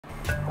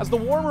As the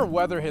warmer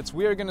weather hits,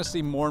 we are going to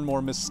see more and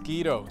more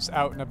mosquitoes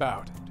out and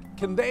about.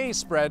 Can they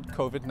spread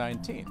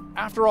COVID-19?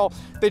 After all,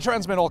 they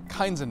transmit all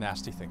kinds of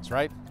nasty things,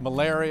 right?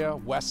 Malaria,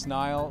 West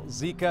Nile,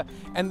 Zika,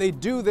 and they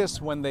do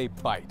this when they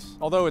bite,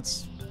 although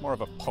it's more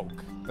of a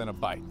poke than a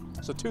bite.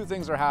 So two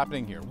things are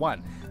happening here.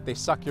 One, they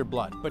suck your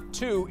blood, but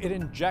two, it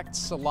injects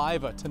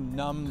saliva to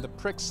numb the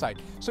prick site.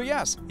 So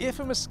yes, if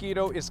a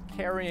mosquito is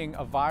carrying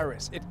a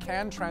virus, it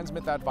can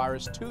transmit that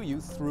virus to you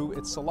through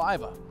its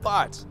saliva,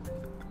 but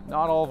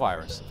not all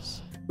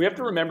viruses. We have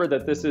to remember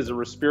that this is a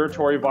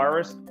respiratory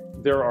virus.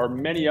 There are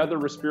many other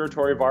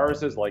respiratory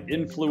viruses like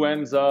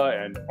influenza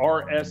and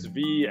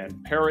RSV and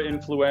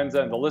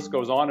parainfluenza, and the list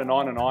goes on and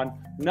on and on.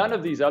 None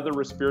of these other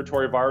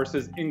respiratory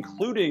viruses,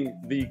 including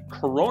the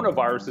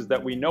coronaviruses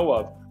that we know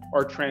of,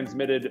 are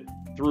transmitted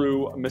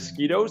through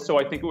mosquitoes. So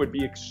I think it would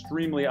be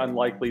extremely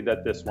unlikely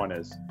that this one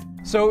is.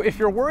 So if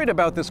you're worried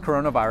about this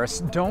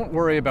coronavirus, don't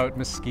worry about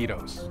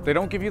mosquitoes. They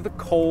don't give you the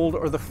cold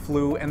or the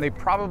flu, and they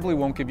probably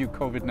won't give you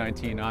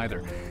COVID-19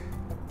 either.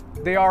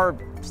 They are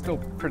still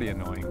pretty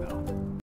annoying though.